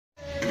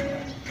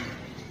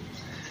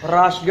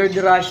Rush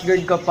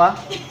guard ka pa?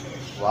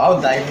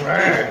 Wow,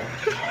 diver!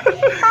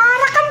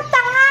 Para kang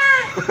tanga!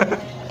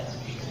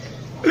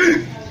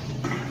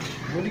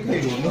 Bully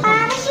kayo, no?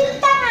 Para siyang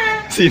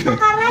tanga! Sino?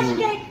 Naka-rush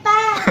guard pa!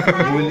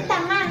 Parang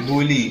tanga!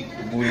 Bully.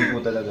 Bully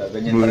po talaga.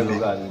 Ganyan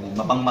talaga gano'n.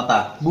 Mapang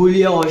mata.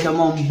 Bully ako, siya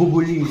mo ang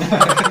bubuli.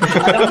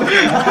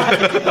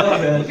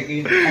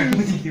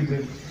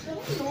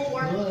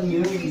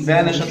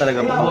 Kaya na siya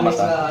talaga mapang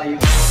mata.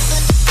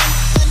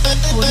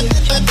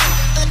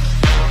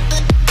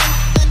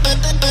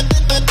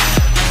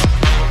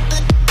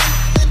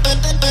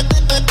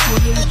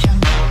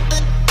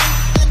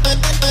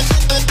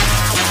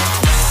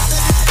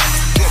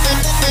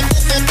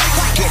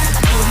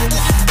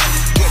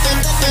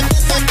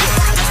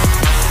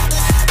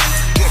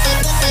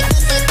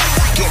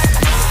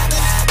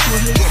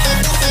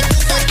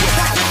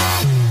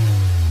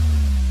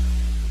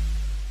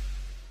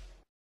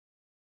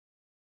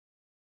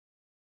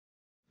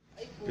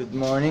 Good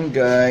morning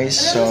guys.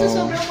 So,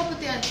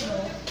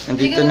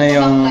 nandito na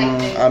yung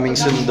aming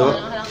sundo.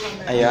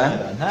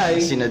 Ayan,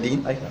 si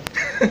Nadine.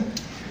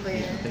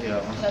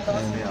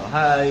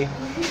 Hi.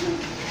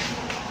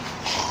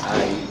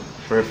 Hi.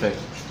 Perfect.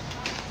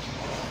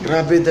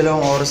 Grabe, 2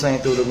 oras na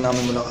itulog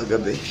namin mula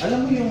kagabi. Alam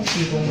mo yung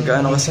tipong...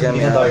 Magkano kasi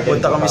kami ha?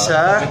 Punta kami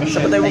sa...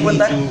 Saan ba tayo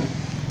pupunta?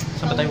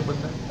 Saan ba tayo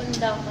pupunta?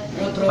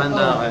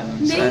 Pandakan.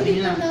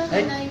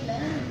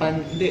 Pandakan.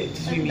 Hindi Pandakan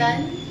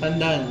Island.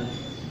 Pandan.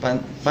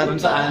 Kung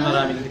saan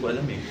marami hindi ko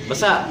alam eh.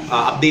 Basta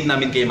update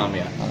namin kayo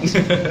mamaya.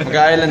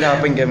 Mag-island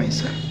hopping kami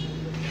sa...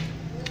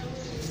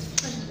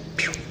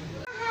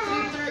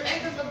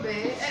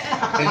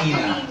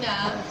 Kanina.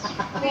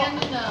 May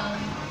ano lang.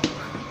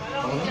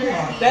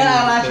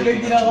 Kaya rush guard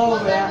din ako.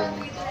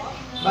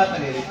 Ba't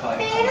nalilit pa?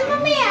 Pero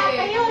mamaya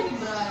pa yun!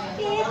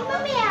 Pero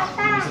mamaya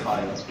pa!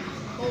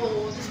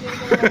 Oo.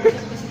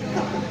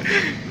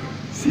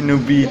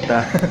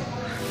 Sinubita.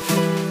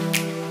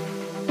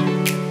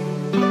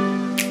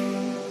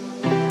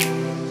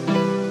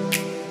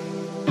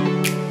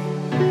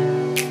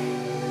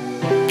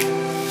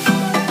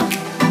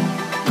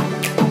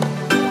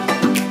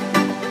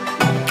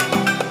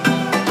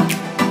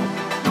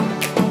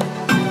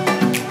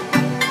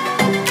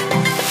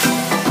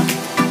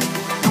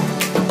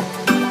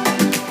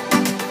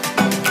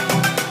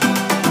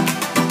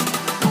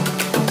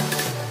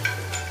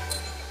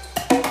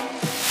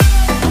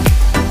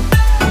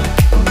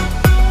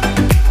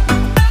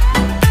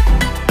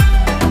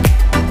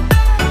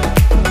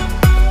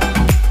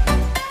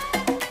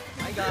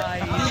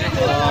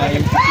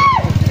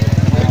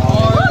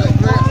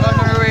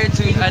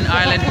 An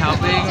island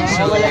hopping,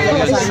 so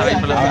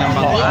sakit pala kami ng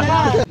bangka.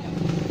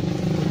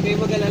 May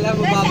mag-alala,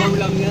 mababaw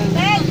lang yan.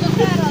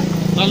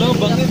 Ano,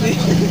 bangin eh.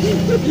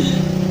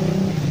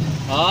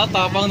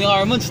 Tapang ni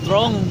Armand,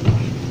 strong.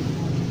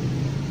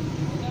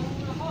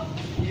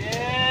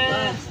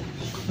 Yes!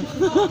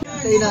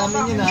 Tayo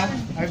namin yun ha.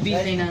 RB,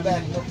 tayo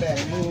namin.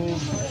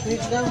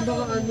 Wait lang,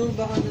 baka ano.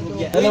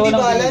 Hindi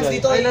balance,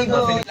 dito ay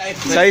iba.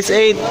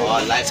 Size 8.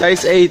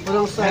 Size 8.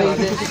 Walang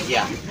size.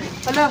 Yeah.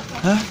 Ala!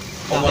 Ha?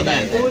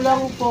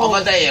 Kulang po.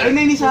 Ay,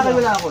 hindi sa akin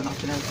wala ako.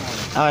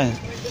 Okay.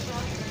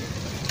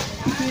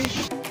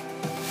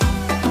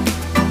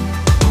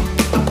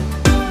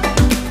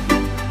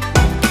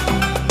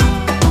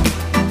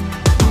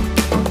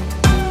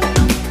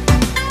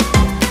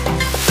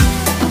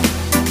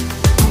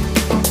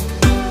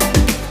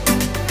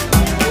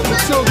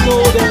 It's so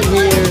cold in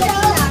here.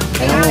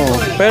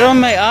 Oh, pero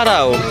may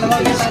araw.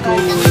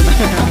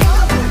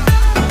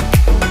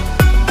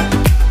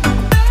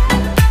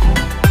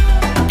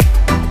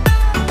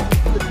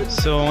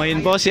 So ngayon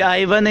po si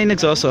Ivan ay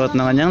nagsusuot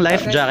ng kanyang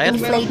life jacket.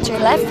 Inflate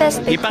your life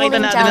vest by Ipakita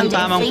pulling natin down ang the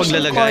tamang inflation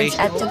paglalagay.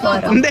 cords at the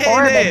bottom. Hindi,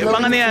 or by pang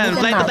blowing ano yan, through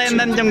the flight mouth.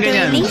 attendant yung To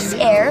ganyan. release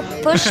air,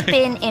 push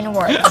pin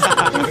inwards.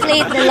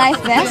 Inflate the life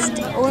vest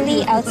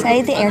only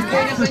outside the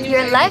aircraft.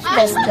 Your life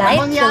vest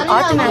light will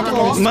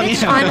automatically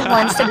switch on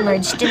once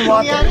submerged in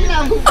water.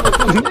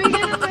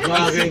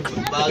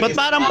 Ba't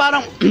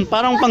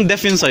parang pang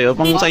deaf yun sa'yo,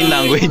 pang sign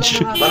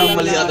language. Parang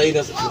mali ata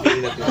yun.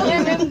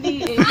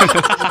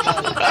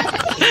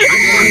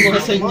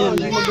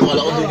 Wala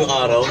ko dun yung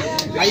araw.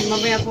 Ay,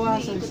 mamaya po ha,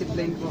 sa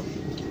zipline po.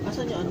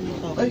 Asan yung ano mo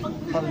to? Ay,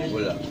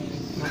 Wala.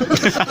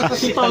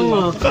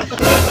 tama.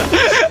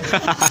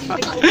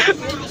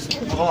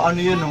 Ako ano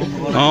yun oh.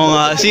 Oo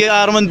nga, si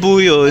Armand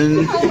po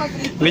yun.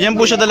 Ganyan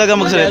po siya talaga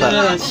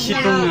magsalita.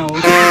 Shitong nga.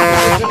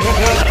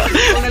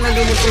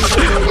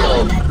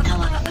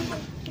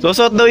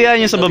 Susuot daw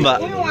yan yung sa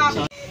baba.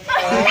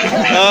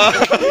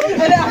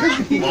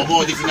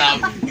 Bobo, di ko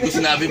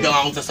sinabi bang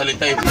akong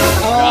sasalita eh.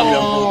 Grabe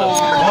ang puta.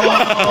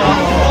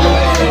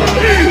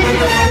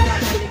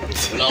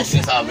 Wala akong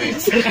sinasabi.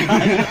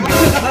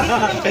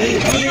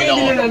 Hindi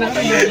ako.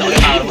 Laki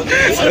araw mo.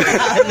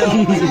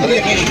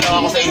 Nakikinig lang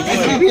ako sa inyo.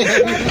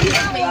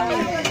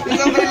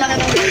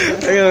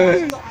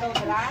 Ayun.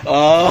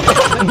 Oh.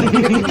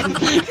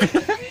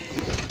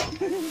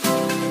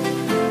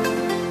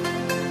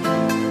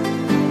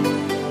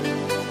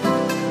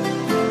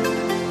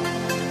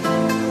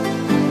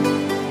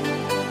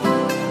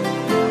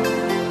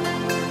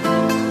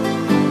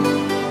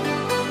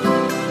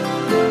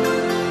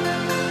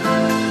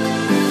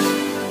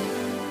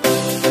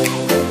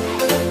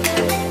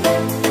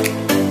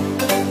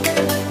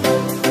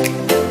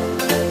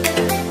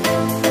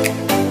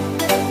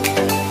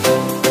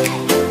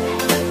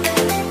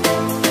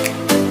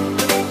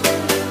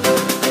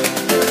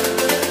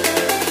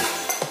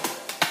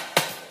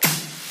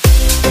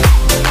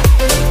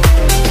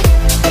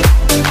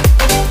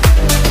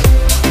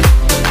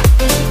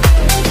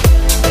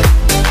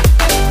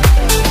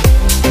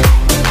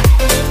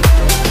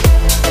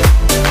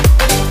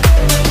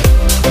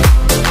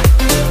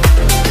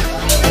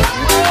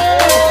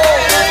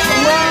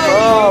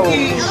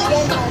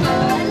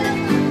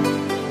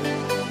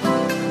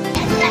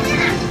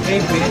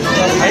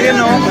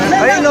 Ayun o.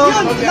 Ayun o.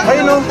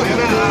 Ayun o.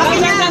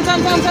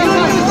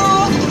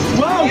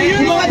 Wow!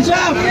 Bumangat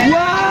siya!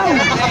 Wow!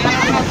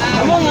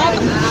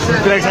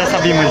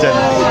 Pinagsasabi mo dyan.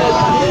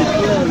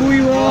 Uy,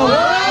 wow!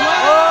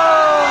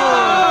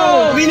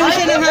 Wino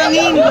siya ng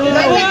hangin!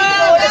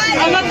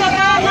 Angat na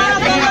tama!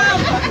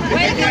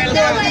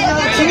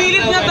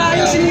 Sinilip na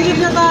tayo!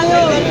 Sinilip na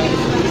tayo!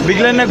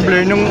 Bigla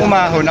nag-blur nung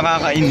umaho,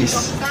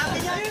 nakakainis.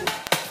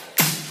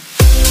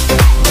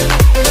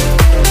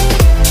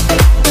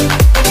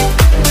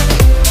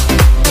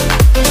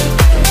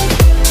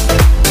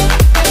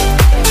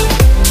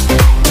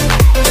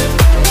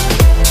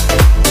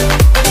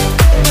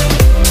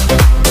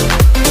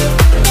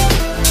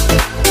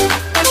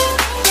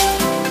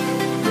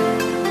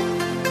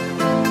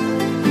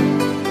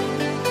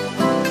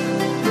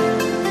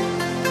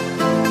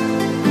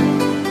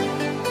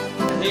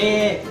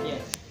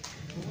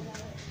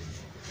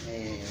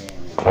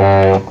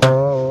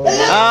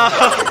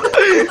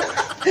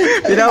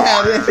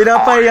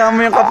 Pinapahiya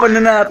mo yung kapon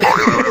na natin.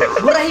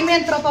 Burahin mo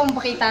yung tropa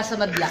mong pakita sa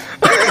madla.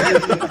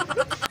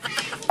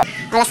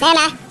 Alas na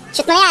yan ha.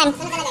 Shoot mo na yan.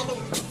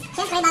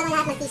 Siyempre bago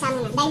lahat magpisa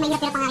muna. Dahil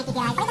mahirap na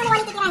pangakititirahan. Pakita mo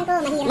walang titirahan ko.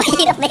 Mahirap.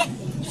 Mahirap ba yan?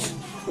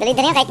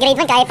 Dali-dali yan. Kahit grade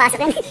 1 kaya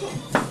pasok yan.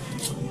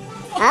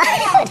 Ha?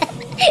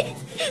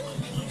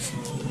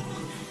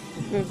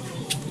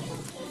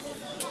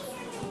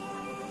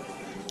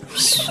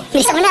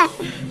 Bisa mo na.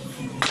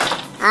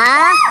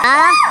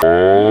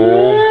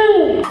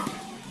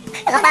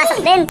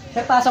 Nakapasok din.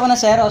 Sir, pasok ko na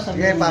sir.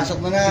 Sige,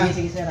 pasok mo na.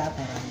 Sige, sir. Para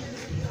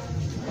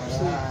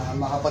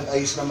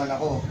makapag-ayos naman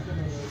ako.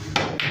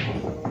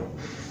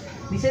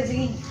 Sir,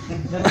 sige.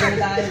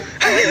 Gagawin tayo.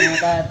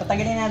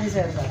 Patagalin natin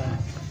sir. Para.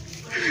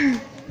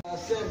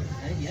 Sir.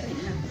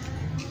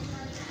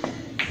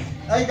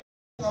 Ay,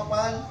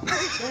 kapal.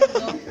 Sir,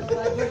 sir.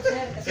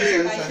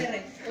 Kasi tayo sir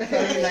eh.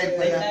 Sorry,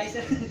 live pa na.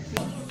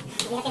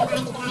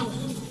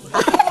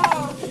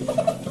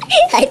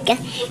 Kahit ka.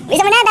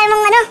 Bisa mo na. Dahil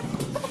mong ano.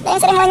 Dahil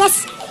yung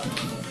seremonyas.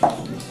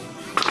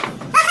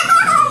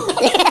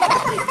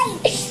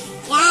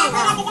 Yan.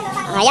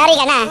 Mayari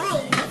ka na.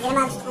 Hindi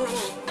naman gusto kong ano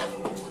eh.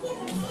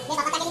 Hindi,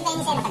 papatagalin tayo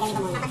ni sir. Papatagalin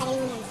ko muna.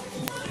 Papatagalin mo yan.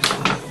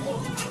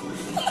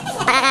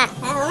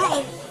 Oo nga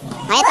eh.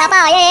 Ay, tropa.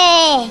 Ay!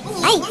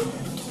 Ay!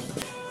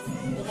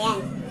 Dito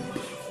yan.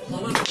 Yan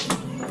na.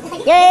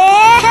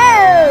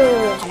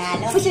 Yoo!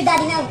 Panalo. Who's your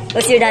daddy now?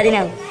 Who's your daddy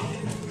now?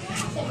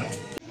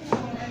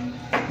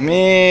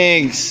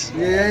 Mix!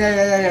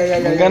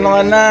 Magkano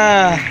ka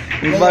na?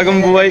 May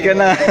bagong buhay ka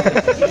na.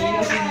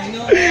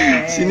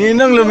 Si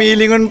Ninong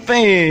lumilingon pa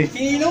eh.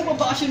 Si Ninong,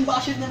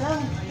 pabakasyon-bakasyon na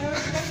lang.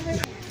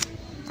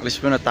 Alis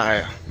muna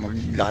tayo.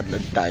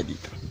 Maglakad-lad tayo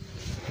dito.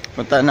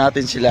 Puntaan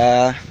natin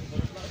sila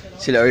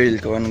Earl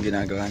kung anong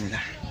ginagawa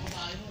nila.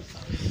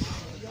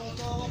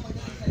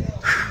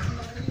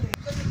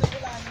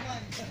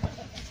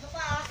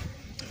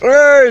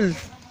 Earl!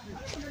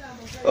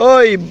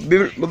 Oy!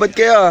 Babad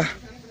kayo.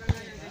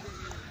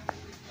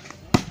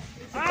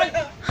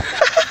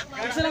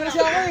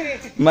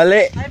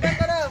 Mali.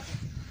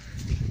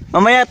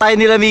 Mamaya tayo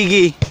nila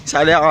Miggy.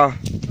 Sali ako.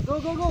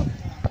 Go, go, go.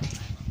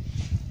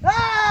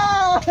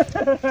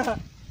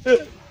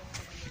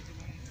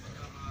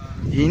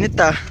 Init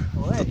ah.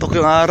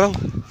 Tutok yung araw.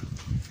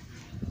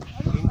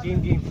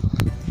 Game.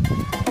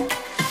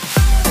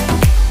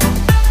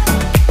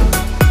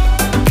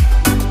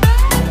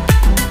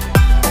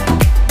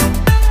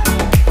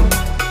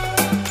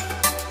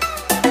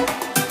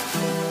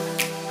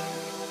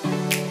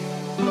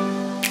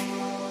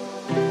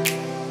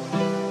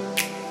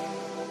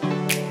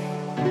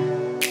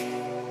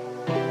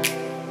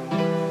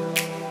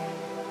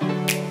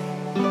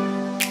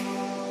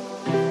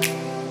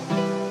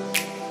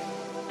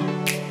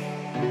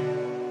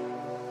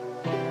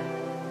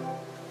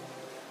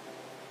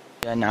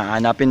 Yan,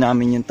 hahanapin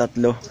namin yung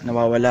tatlo.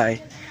 Nawawala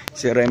eh.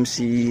 Si Rem,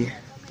 sino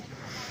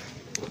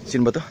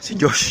ba to? Si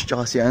Josh,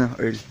 tsaka si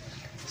Earl.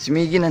 Si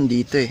Miggy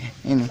nandito eh.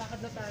 Ayun.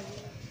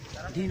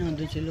 Hindi,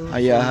 nandun sila.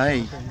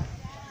 Ayahay.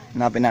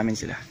 Hanapin namin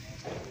sila.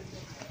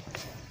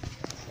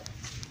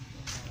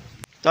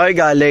 Saan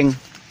galing?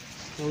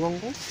 Tawang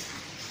ko?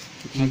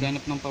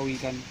 Naghanap ng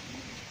pawikan.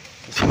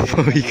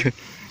 Pawikan.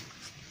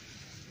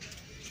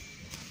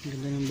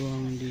 Ganda ng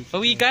buhangin dito.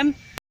 Pawikan?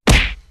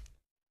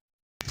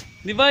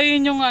 Di ba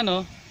yun yung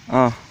ano?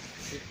 Oh.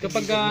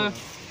 Kapag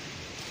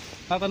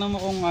tatanong mo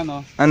kung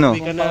ano? Ano?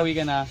 Kung pawi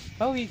ka na.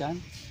 Pawikan?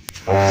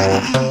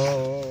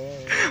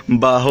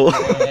 Baho.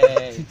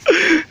 Hey.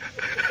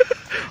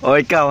 O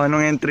ikaw,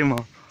 anong entry mo?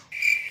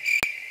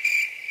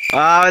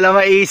 Wala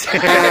maisip.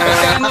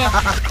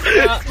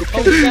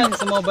 Pawikan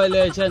sa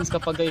Mobile Legends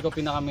kapag ikaw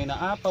pinakamay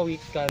na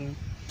pawikan.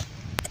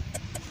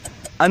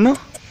 Ano?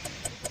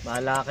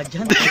 Bahala ka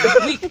dyan.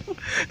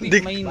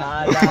 Wik, may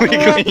na.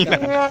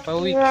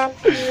 Pawik.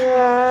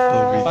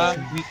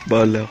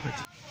 Bahala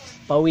ka.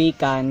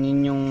 Pawikan,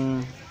 yun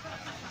yung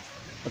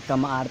pagka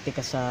maarte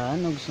ka sa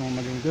ano, gusto mo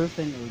maging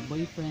girlfriend or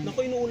boyfriend.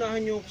 Naku,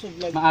 inuunahan niyo ako sa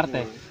vlog.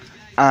 Maarte.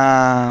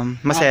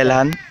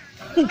 Maselan.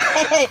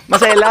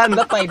 Maselan.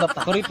 Iba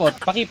pa. Kuripot,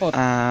 pakipot.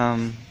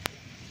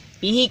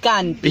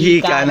 Pihikan.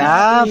 Pihikan.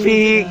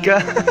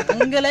 Pihikan.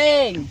 Ang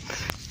galing.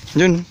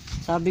 Yun.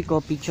 Sabi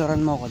ko,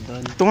 picturean mo ko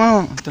doon. Ito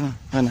nga.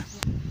 Ano?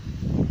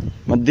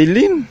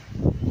 Madilim.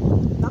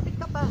 Lapit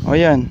ka pa. O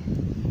yan.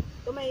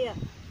 Tumaya.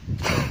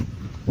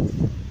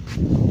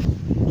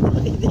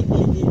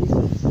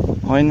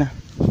 Okay na.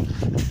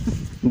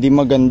 Hindi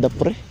maganda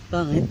pre.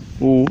 Bakit?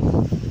 Oo.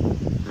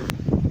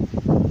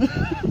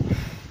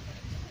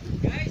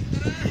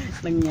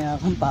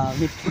 Nangyakang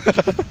pangit.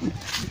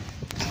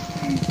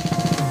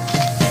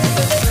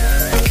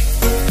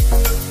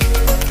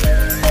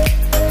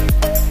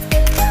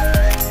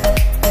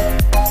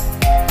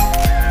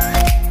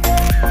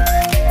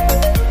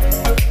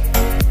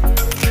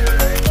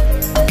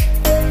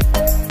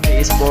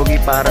 Is pogi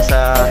para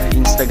sa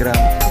Instagram.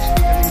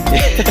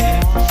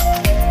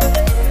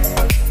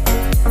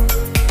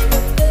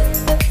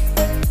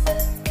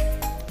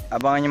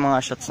 Abangan yung mga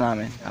shots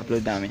namin.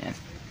 Upload namin yan.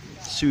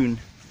 Soon.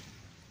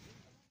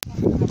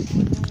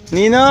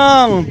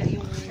 Ninong!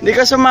 Hindi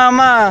ka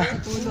sumama.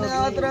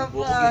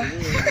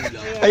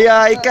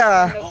 Ayay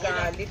ka.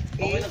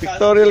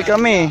 Pictorial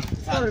kami.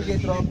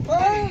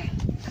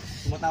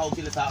 Tumatawag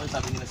sila sa akin,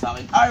 sabi nila sa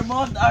akin,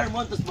 Armond!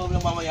 Tapos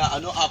lang mamaya,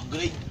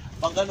 upgrade.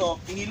 Pag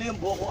hinila yung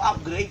buko,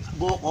 upgrade.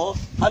 Buko,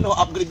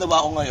 upgrade na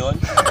ba ako ngayon?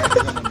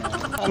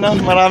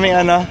 Maraming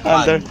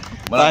Hunter.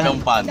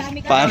 Maraming pan.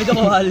 Pan.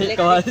 Kawali.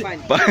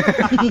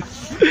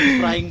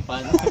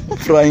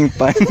 Frying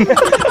pan.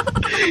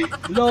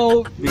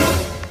 Low.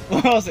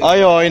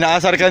 Ayo,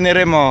 inaasar ka ni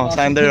Rem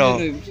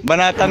Sandro.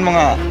 Banatan mo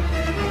nga.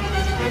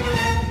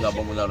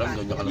 Yabang mo na Rem,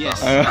 ganyan ka na Yes.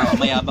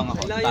 Mayabang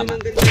ako. Tama.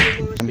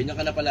 Ganyan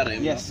ka na pala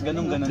Rem. Yes,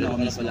 ganun ako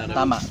mismo. Rem.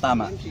 Tama.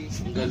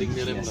 Ang galing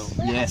ni Rem, no?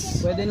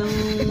 Yes. Pwede nang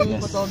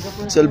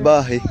photographer.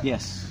 Salbahe.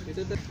 Yes.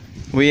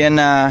 Uwian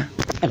na.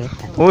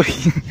 Uy.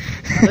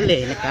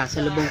 Uli,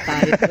 nagkasalubong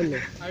tayo uli.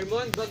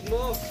 Armon, bag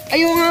mo.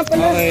 Ayaw nga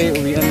pala. Okay,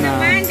 uwian na.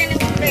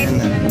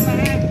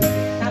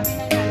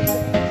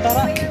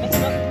 Tara.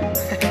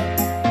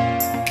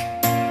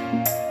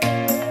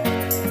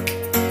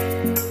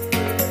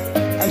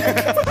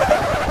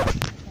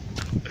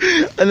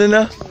 Ano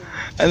na?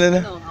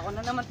 Ako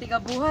na naman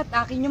tigabuhat.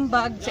 Akin yung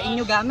bag, sa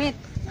inyo gamit.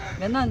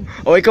 Ganon.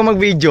 O ikaw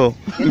mag-video.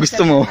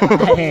 Gusto mo?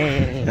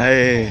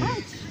 Ay.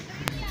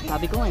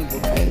 Sabi ko nga.